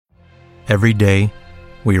Every day,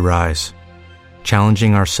 we rise,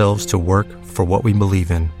 challenging ourselves to work for what we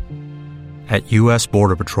believe in. At U.S.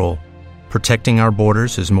 Border Patrol, protecting our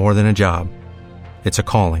borders is more than a job. It's a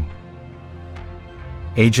calling.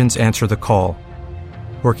 Agents answer the call,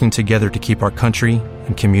 working together to keep our country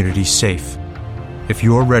and communities safe. If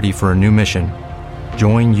you are ready for a new mission,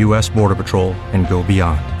 join U.S. Border Patrol and go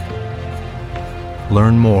beyond.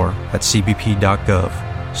 Learn more at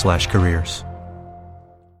cbp.gov/careers.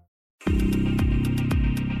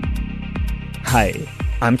 Hi,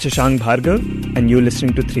 I'm Shashank Bhargava, and you're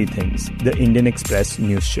listening to Three Things, the Indian Express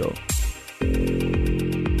news show.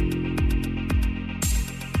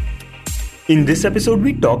 In this episode,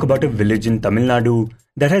 we talk about a village in Tamil Nadu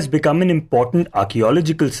that has become an important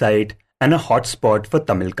archaeological site and a hotspot for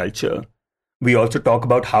Tamil culture. We also talk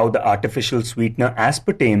about how the artificial sweetener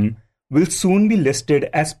aspartame will soon be listed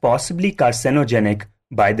as possibly carcinogenic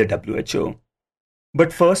by the WHO.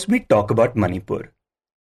 But first, we talk about Manipur.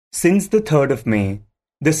 Since the 3rd of May,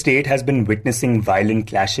 the state has been witnessing violent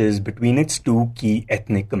clashes between its two key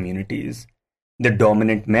ethnic communities, the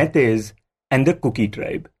dominant Meiteis and the Kuki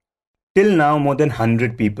tribe. Till now, more than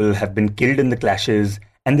 100 people have been killed in the clashes,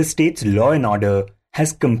 and the state's law and order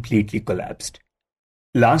has completely collapsed.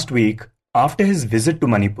 Last week, after his visit to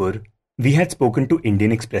Manipur, we had spoken to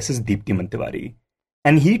Indian Express's Deeptiman Tiwary,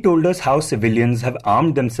 and he told us how civilians have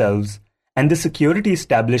armed themselves and the security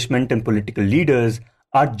establishment and political leaders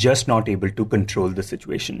are just not able to control the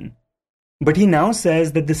situation. But he now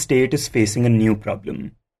says that the state is facing a new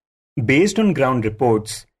problem. Based on ground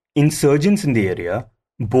reports, insurgents in the area,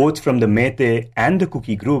 both from the Meitei and the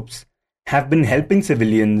Kuki groups, have been helping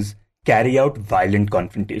civilians carry out violent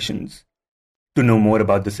confrontations. To know more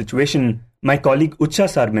about the situation, my colleague Utsa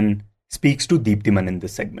Sarmin speaks to Deeptiman in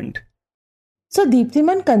this segment. So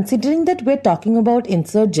Deeptiman, considering that we're talking about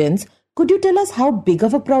insurgents, could you tell us how big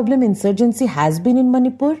of a problem insurgency has been in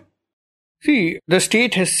Manipur? See, the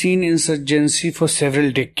state has seen insurgency for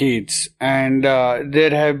several decades, and there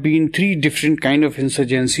have been three different kind of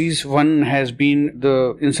insurgencies. One has been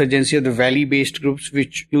the insurgency of the valley-based groups,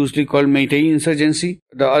 which usually called Meitei insurgency.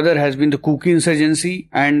 The other has been the Kuki insurgency,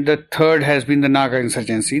 and the third has been the Naga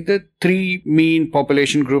insurgency. The three main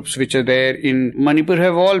population groups which are there in Manipur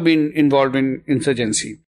have all been involved in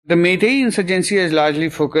insurgency. The Meitei insurgency has largely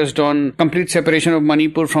focused on complete separation of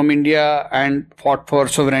Manipur from India and fought for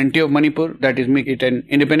sovereignty of Manipur, that is, make it an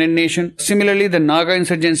independent nation. Similarly, the Naga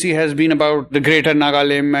insurgency has been about the greater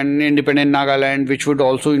Nagalim and independent Nagaland, which would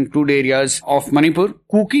also include areas of Manipur.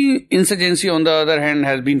 Kuki insurgency, on the other hand,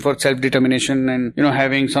 has been for self-determination and,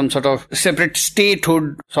 having some sort of separate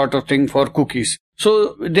statehood sort of thing for Kukis.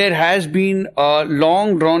 So there has been a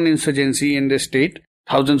long-drawn insurgency in the state.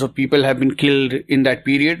 Thousands of people have been killed in that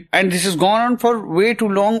period. And this has gone on for way too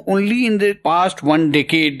long. Only in the past 1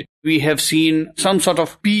 decade, we have seen some sort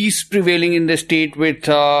of peace prevailing in the state with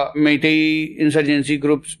Meitei insurgency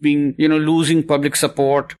groups being, losing public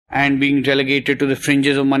support and being relegated to the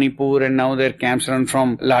fringes of Manipur. And now their camps run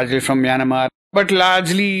largely from Myanmar. But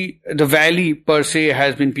largely, the valley per se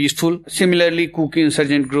has been peaceful. Similarly, Kuki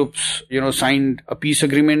insurgent groups, signed a peace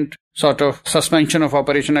agreement, sort of suspension of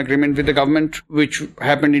operation agreement with the government, which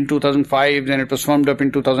happened in 2005. Then it was firmed up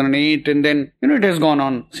in 2008. And then, it has gone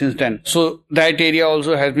on since then. So that area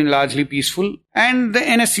also has been largely peaceful. And the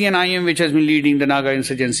NSC and IM, which has been leading the Naga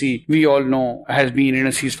insurgency, we all know has been in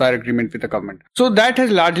a ceasefire agreement with the government. So that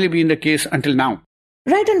has largely been the case until now.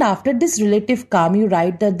 Right, and after this relative calm, you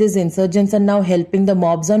write that these insurgents are now helping the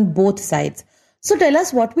mobs on both sides. So tell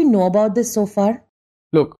us what we know about this so far.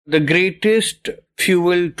 Look, the greatest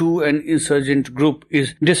fuel to an insurgent group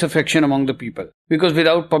is disaffection among the people. Because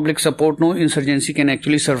without public support, no insurgency can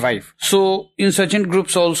actually survive. So insurgent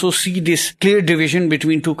groups also see this clear division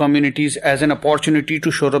between two communities as an opportunity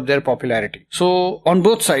to shore up their popularity. So on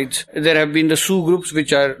both sides, there have been the Sioux groups,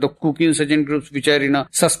 which are the Kuki insurgent groups, which are in a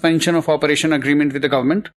suspension of operation agreement with the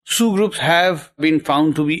government. Sioux groups have been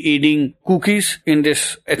found to be aiding Kukis in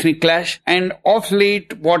this ethnic clash. And of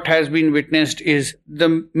late, what has been witnessed is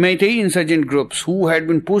the Meitei insurgent groups who had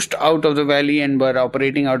been pushed out of the valley and were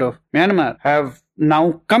operating out of Myanmar have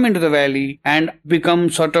now come into the valley and become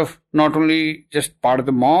sort of not only just part of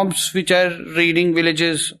the mobs which are raiding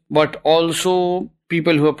villages, but also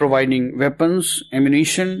people who are providing weapons,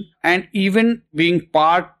 ammunition, and even being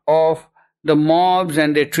part of the mobs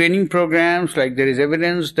and their training programs. Like there is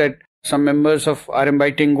evidence that some members of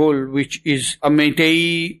Arambai Tengol, which is a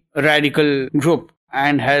Meitei radical group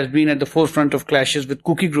and has been at the forefront of clashes with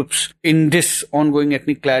Kuki groups in this ongoing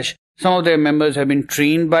ethnic clash, some of their members have been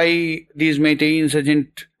trained by these Meitei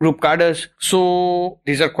insurgent group cadres. So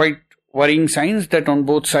these are quite worrying signs that on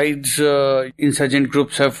both sides insurgent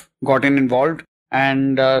groups have gotten involved.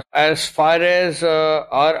 And as far as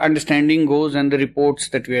our understanding goes and the reports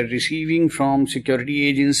that we are receiving from security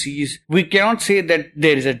agencies, we cannot say that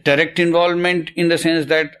there is a direct involvement in the sense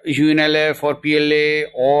that UNLF or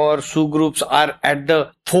PLA or Sioux groups are at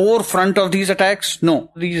the forefront of these attacks.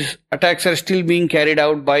 No, these attacks are still being carried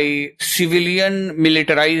out by civilian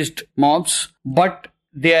militarized mobs, but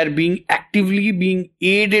they are actively being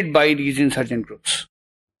aided by these insurgent groups.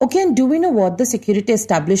 Okay, and do we know what the security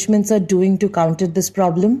establishments are doing to counter this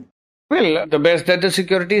problem? Well, the best that the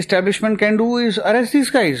security establishment can do is arrest these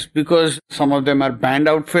guys, because some of them are banned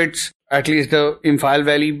outfits, at least the Imphal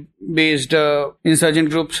Valley based insurgent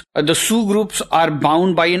groups. The Sioux groups are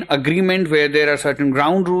bound by an agreement where there are certain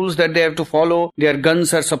ground rules that they have to follow. Their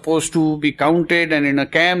guns are supposed to be counted, and in a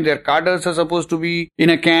camp, their cadres are supposed to be in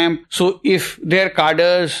a camp. So if their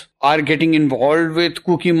cadres are getting involved with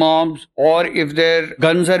Kuki mobs, or if their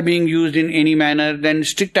guns are being used in any manner, then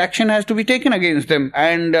strict action has to be taken against them.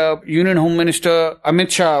 And Union Home Minister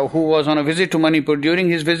Amit Shah, who was on a visit to Manipur, during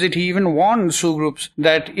his visit, he even warned Sioux groups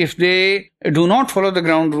that if they do not follow the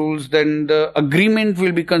ground rules, then the agreement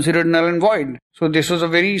will be considered null and void. So this was a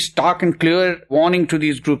very stark and clear warning to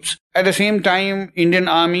these groups. At the same time, Indian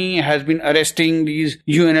Army has been arresting these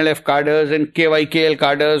UNLF cadres and KYKL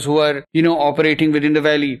cadres who are, operating within the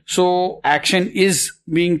valley. So action is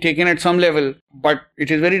being taken at some level, but it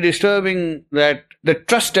is very disturbing that the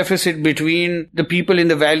trust deficit between the people in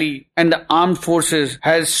the valley and the armed forces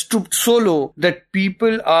has stooped so low that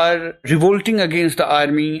people are revolting against the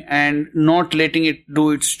army and not letting it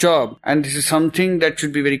do its job. And this is something that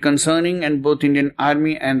should be very concerning, and both Indian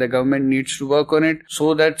Army and the government needs to work on it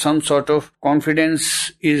so that some sort of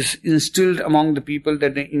confidence is instilled among the people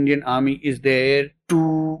that the Indian Army is there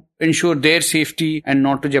to ensure their safety and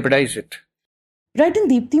not to jeopardize it. Right, in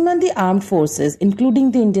Deeptiman, the armed forces,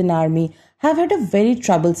 including the Indian Army, have had a very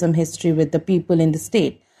troublesome history with the people in the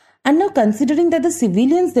state. And now, considering that the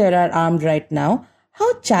civilians there are armed right now,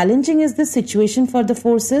 how challenging is this situation for the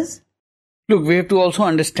forces? Look, we have to also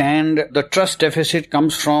understand the trust deficit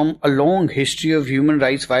comes from a long history of human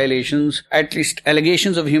rights violations, at least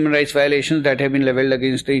allegations of human rights violations that have been leveled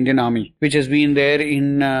against the Indian Army, which has been there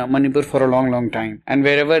in Manipur for a long, long time. And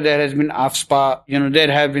wherever there has been AFSPA,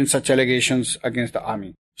 there have been such allegations against the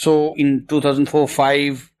army. So in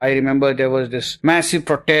 2004-05, I remember there was this massive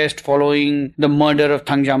protest following the murder of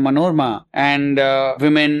Thangjam Manorma, and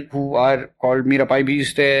women who are called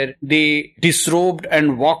Mirapaibis there, they disrobed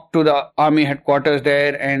and walked to the army headquarters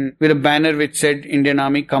there and with a banner which said, "Indian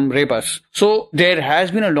Army, come rape us." So there has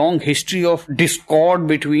been a long history of discord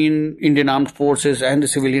between Indian armed forces and the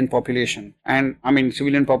civilian population. And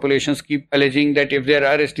civilian populations keep alleging that if they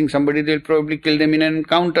are arresting somebody, they'll probably kill them in an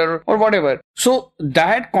encounter or whatever. So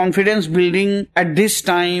that confidence building at this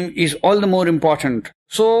time is all the more important.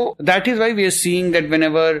 So that is why we are seeing that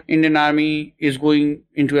whenever Indian Army is going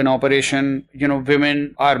into an operation,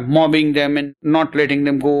 women are mobbing them and not letting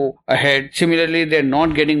them go ahead. Similarly, they're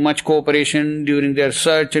not getting much cooperation during their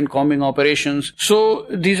search and combing operations. So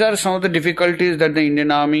these are some of the difficulties that the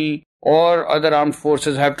Indian Army or other armed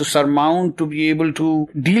forces have to surmount to be able to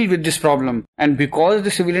deal with this problem. And because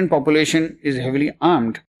the civilian population is heavily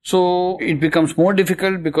armed, so it becomes more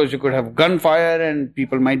difficult because you could have gunfire and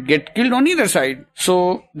people might get killed on either side.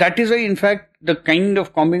 So that is why, in fact, the kind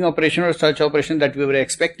of combing operation or search operation that we were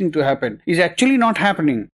expecting to happen is actually not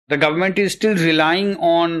happening. The government is still relying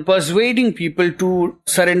on persuading people to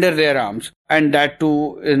surrender their arms. And that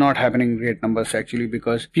too is not happening in great numbers actually,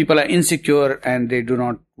 because people are insecure and they do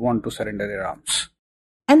not want to surrender their arms.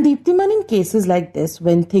 And Deeptiman, in cases like this,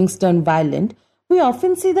 when things turn violent, we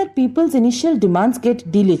often see that people's initial demands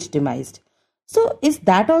get delegitimized. So is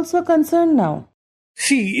that also a concern now?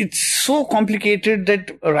 See, it's so complicated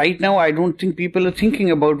that right now I don't think people are thinking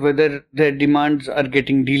about whether their demands are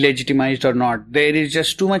getting delegitimized or not. There is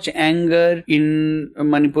just too much anger in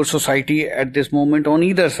Manipur society at this moment on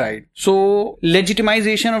either side. So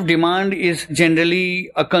legitimization of demand is generally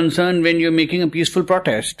a concern when you're making a peaceful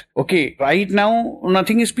protest. Okay, right now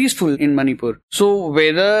nothing is peaceful in Manipur. So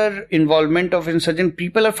whether involvement of insurgent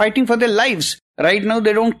people are fighting for their lives. Right now,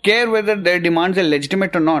 they don't care whether their demands are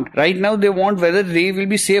legitimate or not. Right now, they want whether they will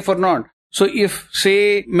be safe or not. So if,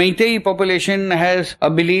 say, Meitei population has a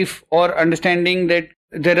belief or understanding that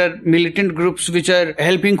there are militant groups which are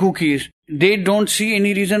helping Kukis, they don't see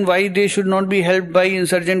any reason why they should not be helped by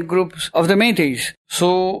insurgent groups of the Meiteis.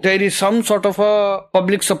 So there is some sort of a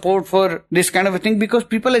public support for this kind of a thing because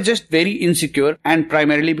people are just very insecure, and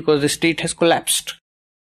primarily because the state has collapsed.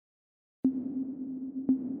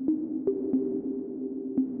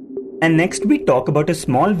 And next we talk about a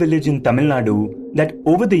small village in Tamil Nadu that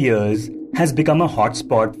over the years has become a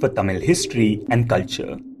hotspot for Tamil history and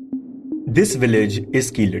culture. This village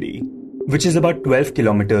is Keeladi, which is about 12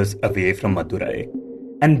 kilometers away from Madurai.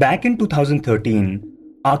 And back in 2013,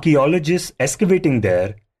 archaeologists excavating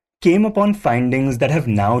there came upon findings that have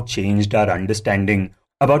now changed our understanding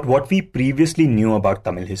about what we previously knew about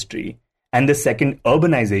Tamil history and the second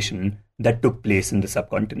urbanization that took place in the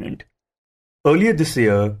subcontinent. Earlier this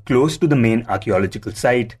year, close to the main archaeological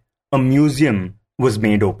site, a museum was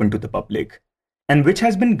made open to the public, and which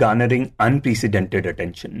has been garnering unprecedented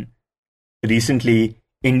attention. Recently,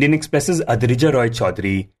 Indian Express's Adrija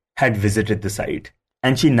Roychowdhury had visited the site,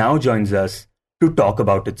 and she now joins us to talk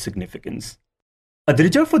about its significance.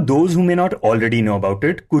 Adrija, for those who may not already know about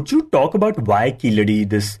it, could you talk about why Keeladi,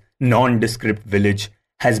 this nondescript village,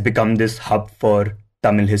 has become this hub for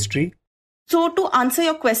Tamil history? So to answer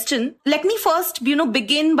your question, let me first,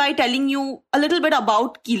 begin by telling you a little bit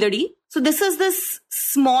about Keeladi. So this is this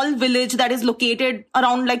small village that is located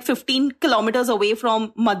around 15 kilometers away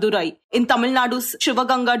from Madurai in Tamil Nadu's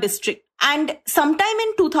Shivaganga district. And sometime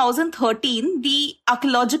in 2013, the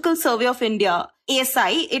Archaeological Survey of India,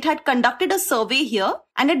 ASI, it had conducted a survey here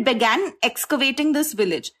and it began excavating this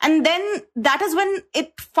village. And then that is when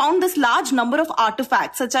it found this large number of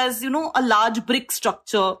artifacts, such as, a large brick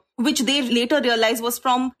structure, which they later realized was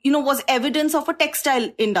from, was evidence of a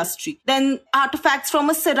textile industry. Then artifacts from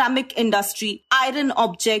a ceramic industry, iron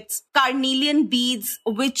objects, carnelian beads,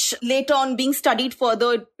 which later on being studied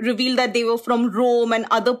further revealed that they were from Rome and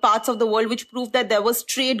other parts of the world, which proved that there was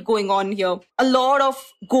trade going on here. A lot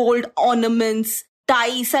of gold ornaments,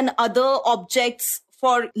 dice and other objects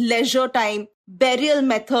for leisure time, burial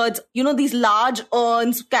methods, these large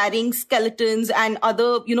urns carrying skeletons and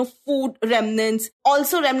other, food remnants,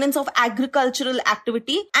 also remnants of agricultural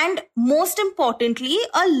activity, and most importantly,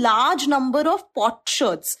 a large number of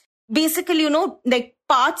potsherds. Basically,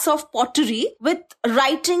 parts of pottery with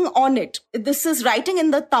writing on it. This is writing in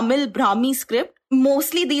the Tamil Brahmi script.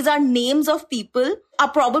 Mostly these are names of people.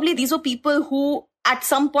 Probably these were people who at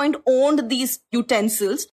some point owned these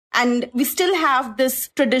utensils. And we still have this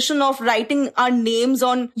tradition of writing our names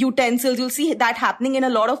on utensils. You'll see that happening in a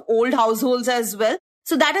lot of old households as well.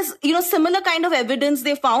 So that is, similar kind of evidence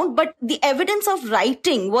they found. But the evidence of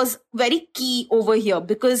writing was very key over here,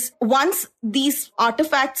 because once these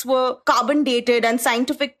artifacts were carbon dated and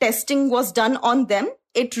scientific testing was done on them,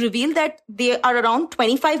 it revealed that they are around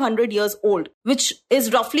 2,500 years old, which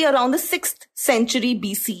is roughly around the 6th century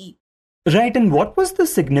BCE. Right, and what was the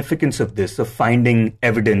significance of this, of finding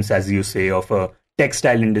evidence, as you say, of a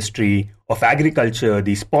textile industry, of agriculture,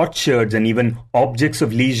 these potsherds, and even objects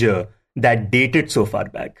of leisure that dated so far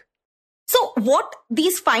back? So what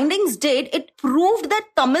these findings did, it proved that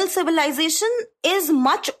Tamil civilization is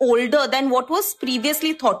much older than what was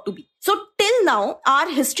previously thought to be. So till now, our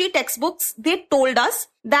history textbooks, they told us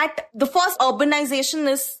that the first urbanization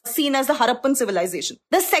is seen as the Harappan civilization.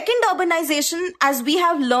 The second urbanization, as we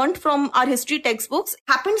have learned from our history textbooks,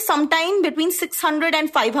 happened sometime between 600 and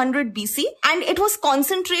 500 BC, and it was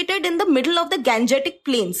concentrated in the middle of the Gangetic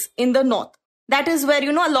plains in the north. That is where,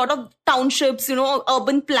 a lot of townships,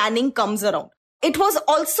 urban planning comes around. It was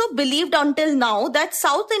also believed until now that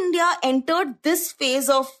South India entered this phase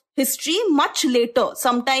of history much later,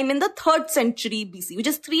 sometime in the 3rd century BC, which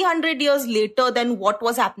is 300 years later than what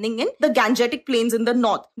was happening in the Gangetic plains in the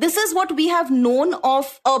north. This is what we have known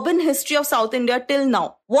of urban history of South India till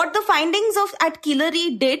now. What the findings at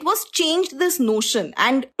Keeladi did was change this notion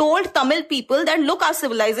and told Tamil people that, look, our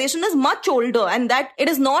civilization is much older, and that it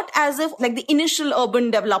is not as if the initial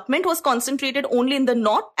urban development was concentrated only in the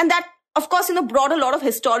north, and that of course, brought a lot of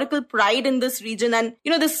historical pride in this region. And,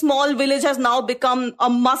 this small village has now become a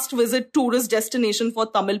must-visit tourist destination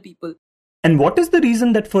for Tamil people. And what is the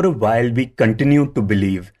reason that for a while we continued to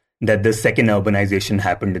believe that the second urbanization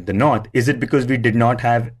happened in the north? Is it because we did not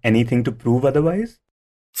have anything to prove otherwise?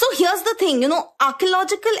 So here's the thing,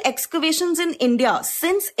 archaeological excavations in India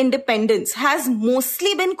since independence has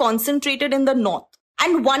mostly been concentrated in the north.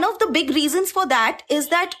 And one of the big reasons for that is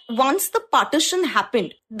that once the partition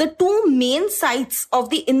happened, the two main sites of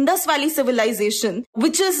the Indus Valley civilization,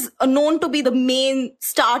 which is known to be the main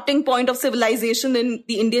starting point of civilization in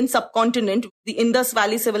the Indian subcontinent, the Indus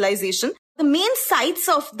Valley civilization, the main sites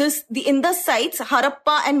of the Indus sites,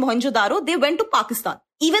 Harappa and Mohenjo-daro, they went to Pakistan.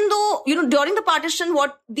 even though, during the partition,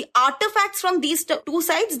 what the artifacts from these two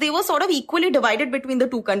sites, they were sort of equally divided between the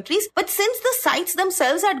two countries. But since the sites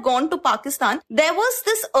themselves had gone to Pakistan, there was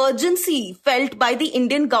this urgency felt by the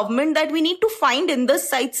Indian government that we need to find Indus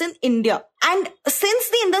sites in India. And since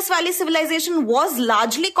the Indus Valley civilization was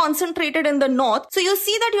largely concentrated in the north, so you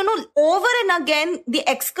see that, over and again, the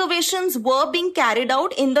excavations were being carried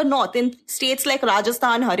out in the north, in states like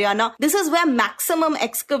Rajasthan, Haryana. This is where maximum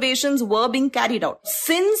excavations were being carried out.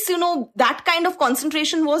 Since, that kind of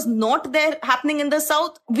concentration was not there happening in the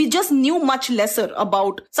south, we just knew much lesser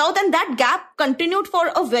about south, and that gap continued for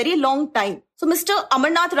a very long time. So Mr.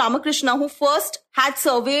 Amarnath Ramakrishna, who first had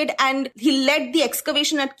surveyed and he led the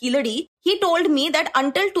excavation at Keeladi, he told me that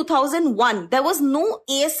until 2001, there was no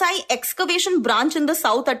ASI excavation branch in the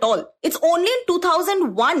south at all. It's only in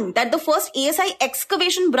 2001 that the first ASI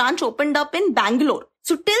excavation branch opened up in Bangalore.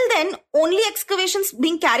 So till then, only excavations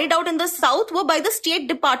being carried out in the south were by the state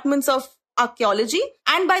departments of archaeology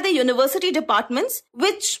and by the university departments,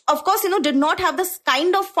 which of course, did not have this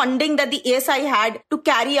kind of funding that the ASI had to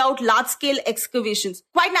carry out large-scale excavations.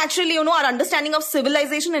 Quite naturally, our understanding of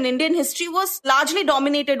civilization in Indian history was largely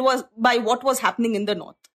dominated by what was happening in the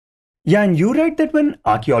north. Yeah, and you write that when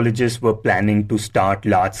archaeologists were planning to start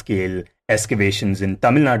large-scale excavations in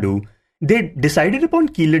Tamil Nadu, they decided upon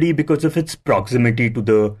Keeladi because of its proximity to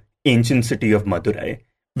the ancient city of Madurai,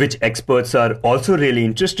 which experts are also really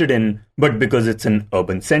interested in, but because it's an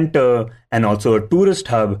urban center and also a tourist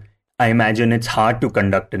hub, I imagine it's hard to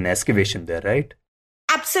conduct an excavation there, right?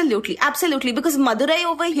 Absolutely, because Madurai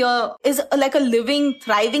over here is like a living,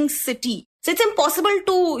 thriving city. So it's impossible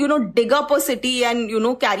to, dig up a city and,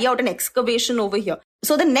 carry out an excavation over here.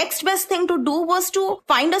 So the next best thing to do was to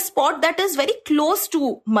find a spot that is very close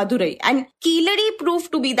to Madurai. And Keeladi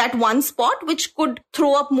proved to be that one spot which could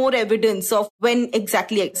throw up more evidence of when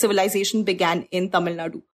exactly civilization began in Tamil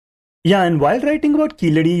Nadu. Yeah, and while writing about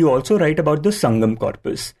Keeladi, you also write about the Sangam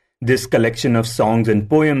corpus, this collection of songs and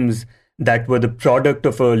poems that were the product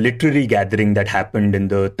of a literary gathering that happened in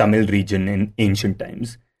the Tamil region in ancient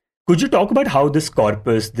times. Could you talk about how this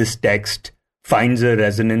corpus, this text, finds a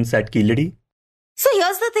resonance at Keeladi? So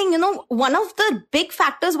here's the thing, one of the big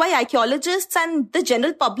factors why archaeologists and the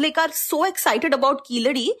general public are so excited about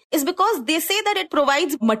Keeladi is because they say that it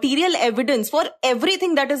provides material evidence for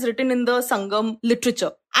everything that is written in the Sangam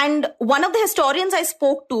literature. And one of the historians I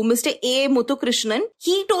spoke to, Mr. A. Muthukrishnan,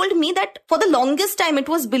 he told me that for the longest time it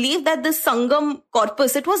was believed that this Sangam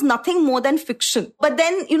corpus, it was nothing more than fiction. But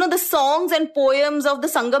then, the songs and poems of the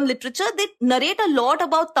Sangam literature, they narrate a lot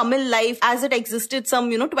about Tamil life as it existed some,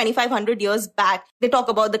 2500 years back. They talk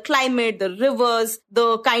about the climate, the rivers,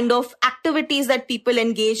 the kind of activities that people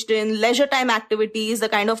engaged in, leisure time activities, the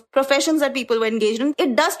kind of professions that people were engaged in.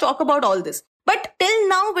 It does talk about all this. But till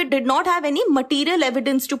now, we did not have any material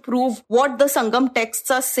evidence to prove what the Sangam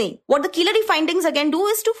texts are saying. What the Keeladi findings again do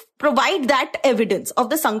is to provide that evidence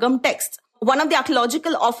of the Sangam texts. One of the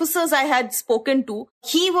archaeological officers I had spoken to,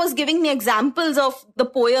 he was giving me examples of the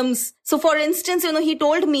poems. So for instance, he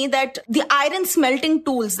told me that the iron smelting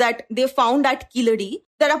tools that they found at Keeladi,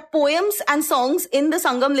 there are poems and songs in the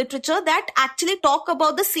Sangam literature that actually talk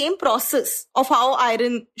about the same process of how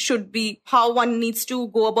iron should be, how one needs to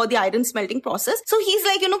go about the iron smelting process. So he's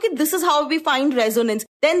like, this is how we find resonance.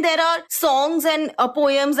 Then there are songs and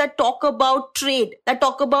poems that talk about trade, that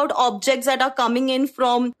talk about objects that are coming in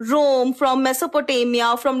from Rome, from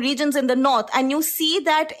Mesopotamia, from regions in the north. And you see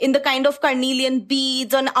that in the kind of carnelian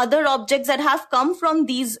beads and other objects that have come from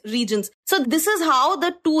these regions. So this is how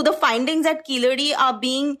the findings at Keeladi are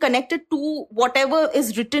being connected to whatever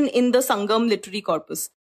is written in the Sangam literary corpus.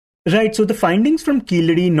 Right, so the findings from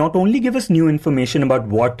Keeladi not only give us new information about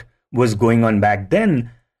what was going on back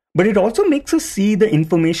then, but it also makes us see the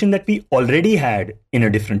information that we already had in a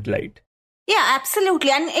different light. Yeah, absolutely.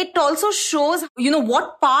 And it also shows,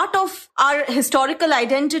 what part of our historical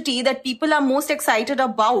identity that people are most excited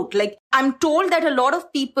about. Like, I'm told that a lot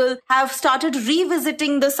of people have started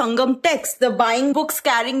revisiting the Sangam texts. They're buying books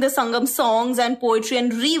carrying the Sangam songs and poetry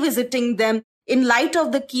and revisiting them in light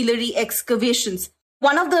of the Keeladi excavations.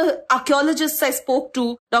 One of the archaeologists I spoke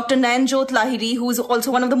to, Dr. Nayanjot Lahiri, who is also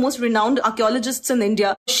one of the most renowned archaeologists in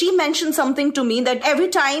India, she mentioned something to me that every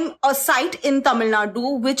time a site in Tamil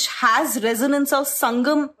Nadu which has resonance of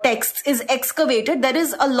Sangam texts is excavated, there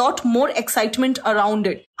is a lot more excitement around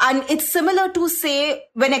it. And it's similar to, say,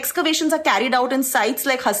 when excavations are carried out in sites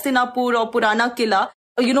like Hastinapur or Purana Kila,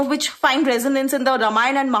 which find resonance in the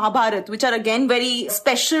Ramayana and Mahabharata, which are again very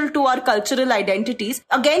special to our cultural identities.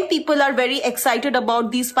 Again, people are very excited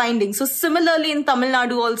about these findings. So similarly in Tamil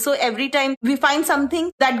Nadu also, every time we find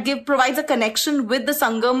something that provides a connection with the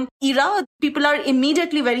Sangam era, people are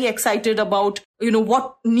immediately very excited about,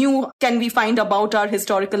 what new can we find about our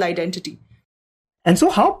historical identity. And so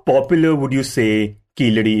how popular would you say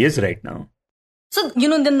Keeladi is right now? So,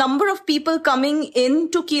 the number of people coming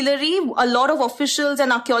into Keeladi, a lot of officials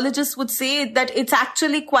and archaeologists would say that it's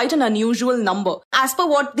actually quite an unusual number. As per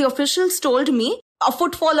what the officials told me, a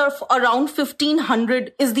footfall of around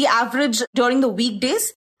 1,500 is the average during the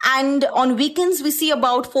weekdays. And on weekends, we see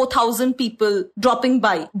about 4,000 people dropping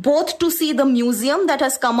by, both to see the museum that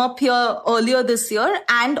has come up here earlier this year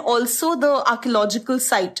and also the archaeological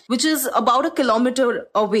site, which is about 1 kilometer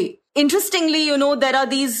away. Interestingly, there are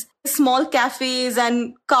these small cafes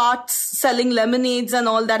and carts selling lemonades and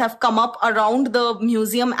all that have come up around the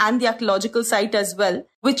museum and the archaeological site as well,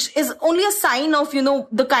 which is only a sign of,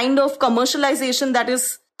 the kind of commercialization that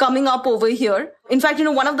is coming up over here. In fact,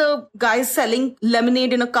 one of the guys selling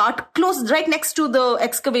lemonade in a cart close right next to the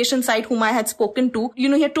excavation site whom I had spoken to,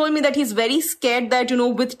 he had told me that he's very scared that,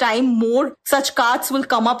 with time, more such carts will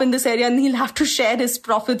come up in this area and he'll have to share his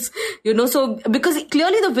profits, so because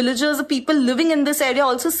clearly the villagers, the people living in this area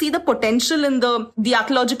also see the potential in the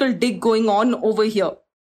archaeological dig going on over here.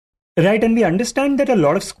 Right. And we understand that a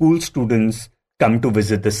lot of school students come to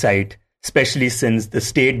visit the site, especially since the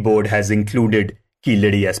state board has included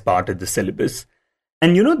Keeladi as part of the syllabus.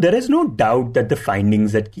 And there is no doubt that the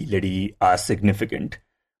findings at Keeladi are significant.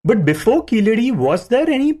 But before Keeladi, was there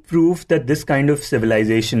any proof that this kind of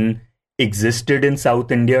civilization existed in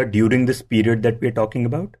South India during this period that we're talking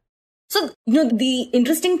about? So, the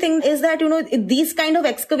interesting thing is that, these kind of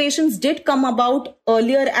excavations did come about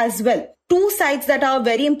earlier as well. Two sites that are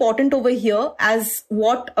very important over here, as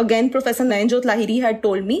what again Professor Nayanjot Lahiri had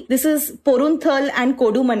told me. This is Porunthal and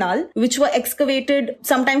Kodumanal, which were excavated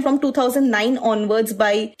sometime from 2009 onwards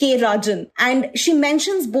by K. Rajan. And she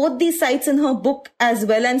mentions both these sites in her book as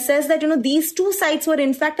well and says that, these two sites were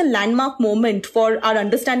in fact a landmark moment for our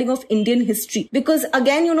understanding of Indian history. Because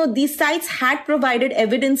again, these sites had provided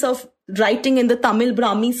evidence of writing in the Tamil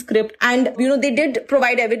Brahmi script. And, they did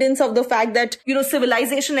provide evidence of the fact that,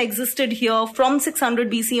 civilization existed here from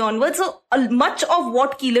 600 BC onwards. So much of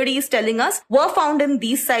what Keeladi is telling us were found in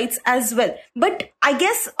these sites as well. But I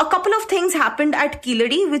guess a couple of things happened at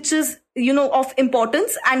Keeladi, which is, of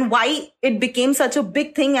importance and why it became such a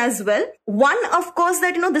big thing as well. One, of course,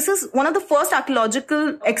 that, this is one of the first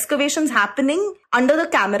archaeological excavations happening under the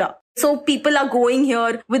camera. So people are going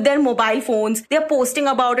here with their mobile phones. They're posting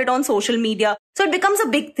about it on social media. So it becomes a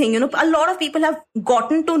big thing. A lot of people have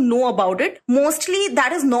gotten to know about it. Mostly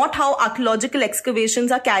that is not how archaeological excavations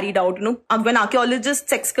are carried out. When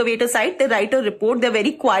archaeologists excavate a site, they write a report. They're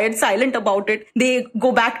very quiet, silent about it. They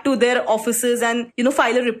go back to their offices and,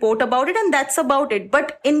 file a report about it. And that's about it.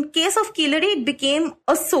 But in case of Keeladi, it became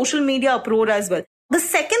a social media uproar as well. The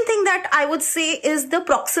second thing that I would say is the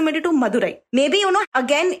proximity to Madurai. Maybe,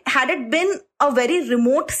 again, had it been a very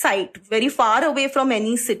remote site, very far away from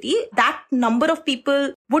any city, that number of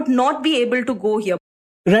people would not be able to go here.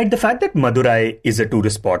 Right. The fact that Madurai is a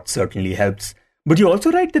tourist spot certainly helps. But you also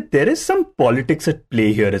write that there is some politics at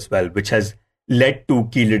play here as well, which has led to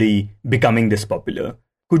Keeladi becoming this popular.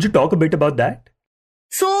 Could you talk a bit about that?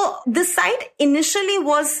 So this site initially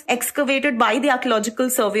was excavated by the Archaeological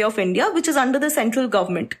Survey of India, which is under the central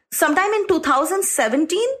government. Sometime in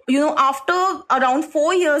 2017, after around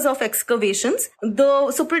 4 years of excavations,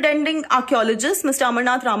 the superintending archaeologist, Mr.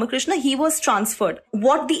 Amarnath Ramakrishna, he was transferred.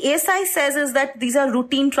 What the ASI says is that these are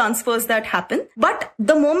routine transfers that happen. But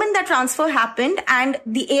the moment that transfer happened and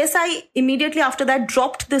the ASI immediately after that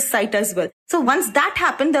dropped this site as well. So once that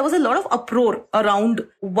happened, there was a lot of uproar around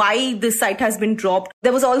why this site has been dropped.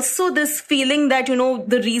 There was also this feeling that,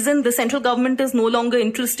 the reason the central government is no longer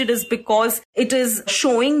interested is because it is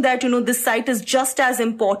showing that, this site is just as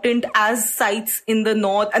important as sites in the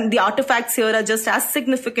north and the artifacts here are just as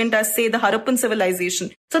significant as, say, the Harappan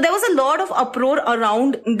civilization. So there was a lot of uproar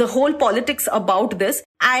around the whole politics about this.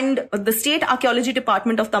 And the State Archaeology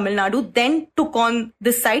Department of Tamil Nadu then took on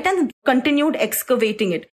this site and continued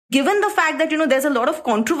excavating it. Given the fact that, there's a lot of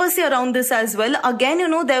controversy around this as well, again,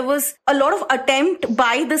 there was a lot of attempt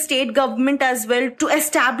by the state government as well to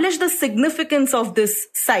establish the significance of this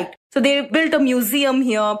site. So they built a museum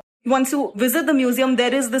here. Once you visit the museum,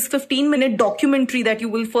 there is this 15-minute documentary that you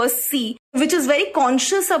will first see, which is very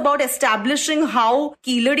conscious about establishing how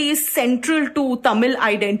Keeladi is central to Tamil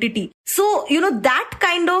identity. So, that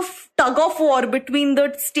kind of tug of war between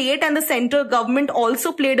the state and the central government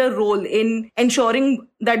also played a role in ensuring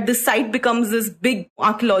that this site becomes this big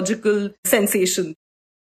archaeological sensation.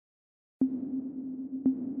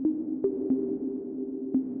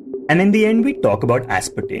 And in the end, we talk about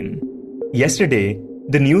aspartame. Yesterday,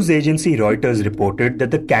 the news agency Reuters reported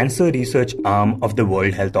that the cancer research arm of the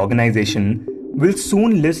World Health Organization will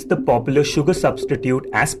soon list the popular sugar substitute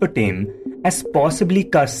aspartame as possibly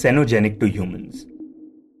carcinogenic to humans.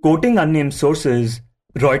 Quoting unnamed sources,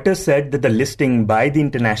 Reuters said that the listing by the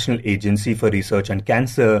International Agency for Research on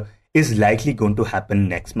Cancer is likely going to happen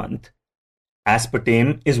next month.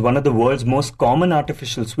 Aspartame is one of the world's most common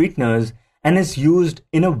artificial sweeteners and is used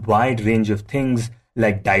in a wide range of things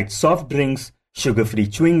like diet soft drinks, sugar-free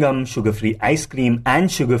chewing gum, sugar-free ice cream, and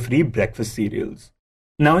sugar-free breakfast cereals.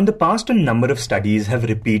 Now, in the past, a number of studies have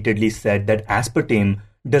repeatedly said that aspartame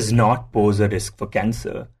does not pose a risk for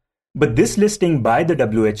cancer. But this listing by the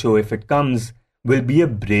WHO, if it comes, will be a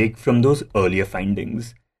break from those earlier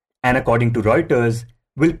findings. And according to Reuters,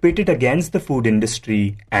 will pit it against the food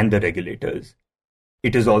industry and the regulators.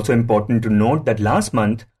 It is also important to note that last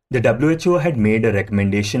month, the WHO had made a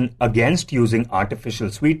recommendation against using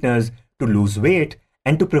artificial sweeteners to lose weight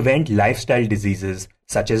and to prevent lifestyle diseases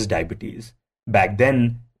such as diabetes. Back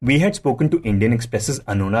then, we had spoken to Indian Express's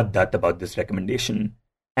Anona Dutt about this recommendation.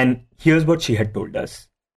 And here's what she had told us.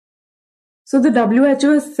 So the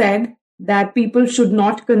WHO has said that people should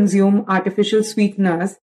not consume artificial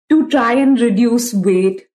sweeteners to try and reduce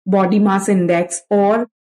weight, body mass index, or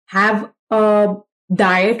have a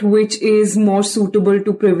diet which is more suitable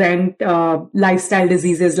to prevent lifestyle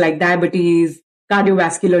diseases like diabetes,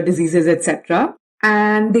 cardiovascular diseases, etc.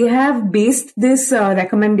 And they have based this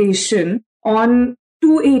recommendation on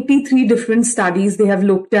 283 different studies. They have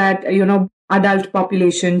looked at, adult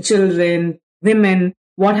population, children, women,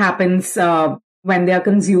 what happens when they are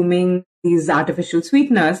consuming these artificial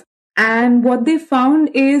sweeteners. And what they found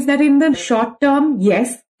is that in the short term,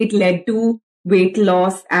 yes, it led to weight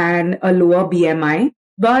loss and a lower BMI.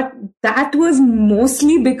 But that was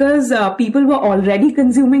mostly because people were already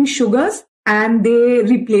consuming sugars and they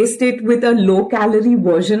replaced it with a low-calorie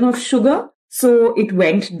version of sugar. So it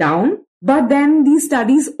went down. But then these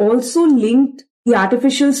studies also linked the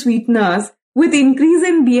artificial sweeteners with increase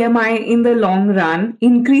in BMI in the long run,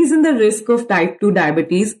 increase in the risk of type 2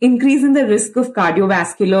 diabetes, increase in the risk of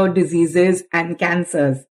cardiovascular diseases and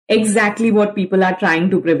cancers. Exactly what people are trying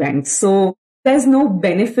to prevent. So there's no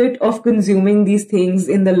benefit of consuming these things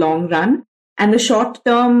in the long run. And the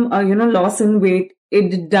short-term, loss in weight,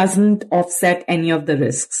 it doesn't offset any of the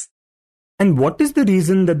risks. And what is the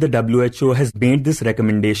reason that the WHO has made this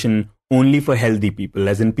recommendation only for healthy people,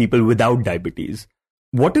 as in people without diabetes?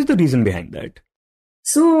 What is the reason behind that?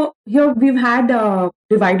 So here we've had a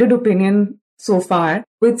divided opinion so far,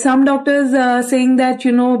 with some doctors saying that,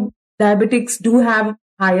 diabetics do have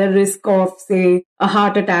higher risk of, say, a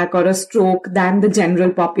heart attack or a stroke than the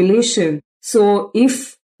general population. So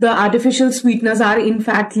if the artificial sweeteners are in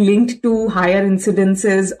fact linked to higher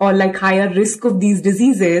incidences or like higher risk of these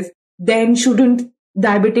diseases, then shouldn't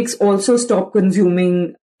diabetics also stop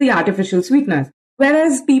consuming the artificial sweeteners?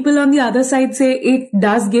 Whereas people on the other side say it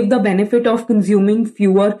does give the benefit of consuming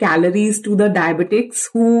fewer calories to the diabetics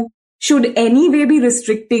who should anyway be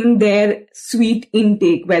restricting their sweet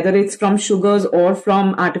intake, whether it's from sugars or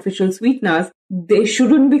from artificial sweeteners. They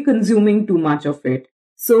shouldn't be consuming too much of it.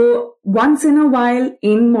 So once in a while,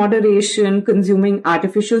 in moderation, consuming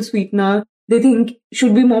artificial sweetener, they think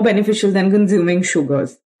should be more beneficial than consuming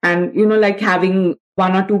sugars. And, like having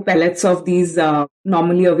 1 or 2 pellets of these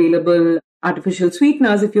normally available artificial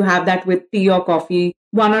sweeteners, if you have that with tea or coffee,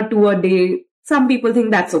 1 or 2 a day, some people think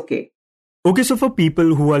that's okay. Okay, so for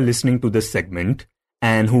people who are listening to this segment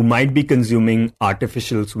and who might be consuming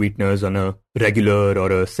artificial sweeteners on a regular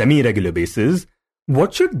or a semi-regular basis,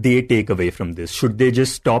 what should they take away from this? Should they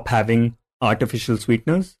just stop having artificial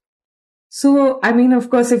sweeteners? So, of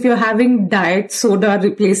course, if you're having diet soda,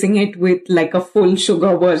 replacing it with like a full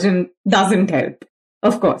sugar version doesn't help,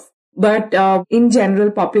 of course. But in general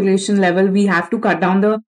population level, we have to cut down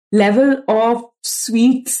the level of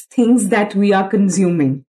sweets, things that we are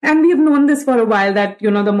consuming. And we've known this for a while that,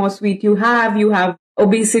 the more sweet you have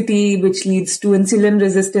obesity, which leads to insulin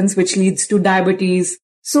resistance, which leads to diabetes.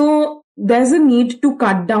 So there's a need to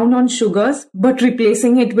cut down on sugars, but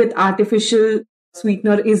replacing it with artificial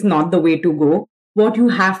sweetener is not the way to go. What you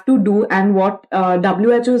have to do, and what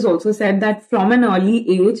WHO has also said, that from an early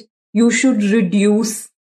age, you should reduce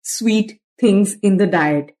sweet things in the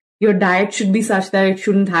diet. Your diet should be such that it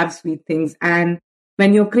shouldn't have sweet things. And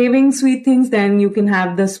when you're craving sweet things, then you can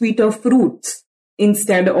have the sweeter fruits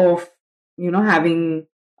instead of, having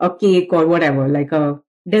a cake or whatever, like a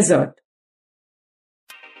dessert.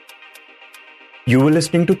 You were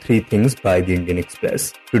listening to Three Things by the Indian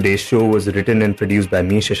Express. Today's show was written and produced by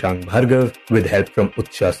me, Shashank Bhargava, with help from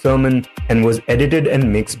Utsa, Sarmin, and was edited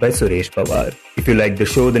and mixed by Suresh Pawar. If you like the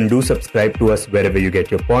show, then do subscribe to us wherever you get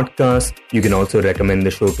your podcasts. You can also recommend the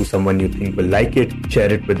show to someone you think will like it,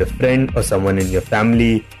 share it with a friend or someone in your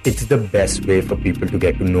family. It's the best way for people to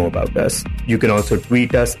get to know about us. You can also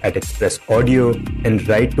tweet us at Express Audio and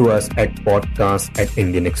write to us at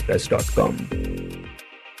podcast@indianexpress.com.